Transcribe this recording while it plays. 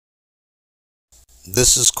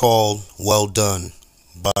This is called Well Done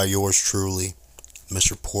by yours truly,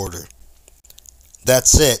 Mr. Porter.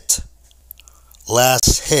 That's it.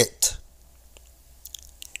 Last hit.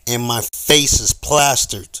 And my face is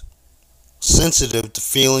plastered, sensitive to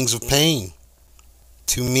feelings of pain.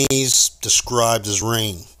 To me's described as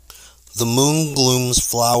rain. The moon glooms,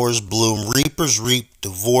 flowers bloom, reapers reap,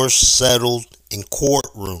 divorce settled in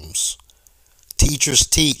courtrooms. Teachers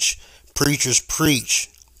teach, preachers preach,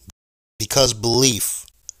 because belief.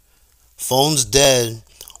 Phone's dead,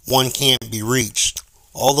 one can't be reached.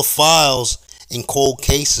 All the files in cold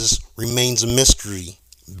cases remains a mystery,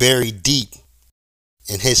 buried deep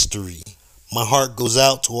in history. My heart goes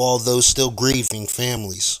out to all those still grieving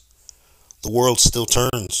families. The world still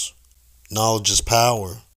turns. Knowledge is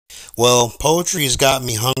power. Well, poetry has got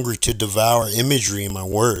me hungry to devour imagery in my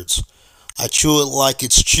words. I chew it like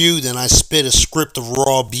it's chewed and I spit a script of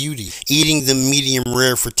raw beauty, eating the medium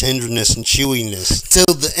rare for tenderness and chewiness,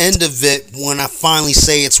 till the end of it when I finally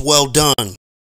say it's well done.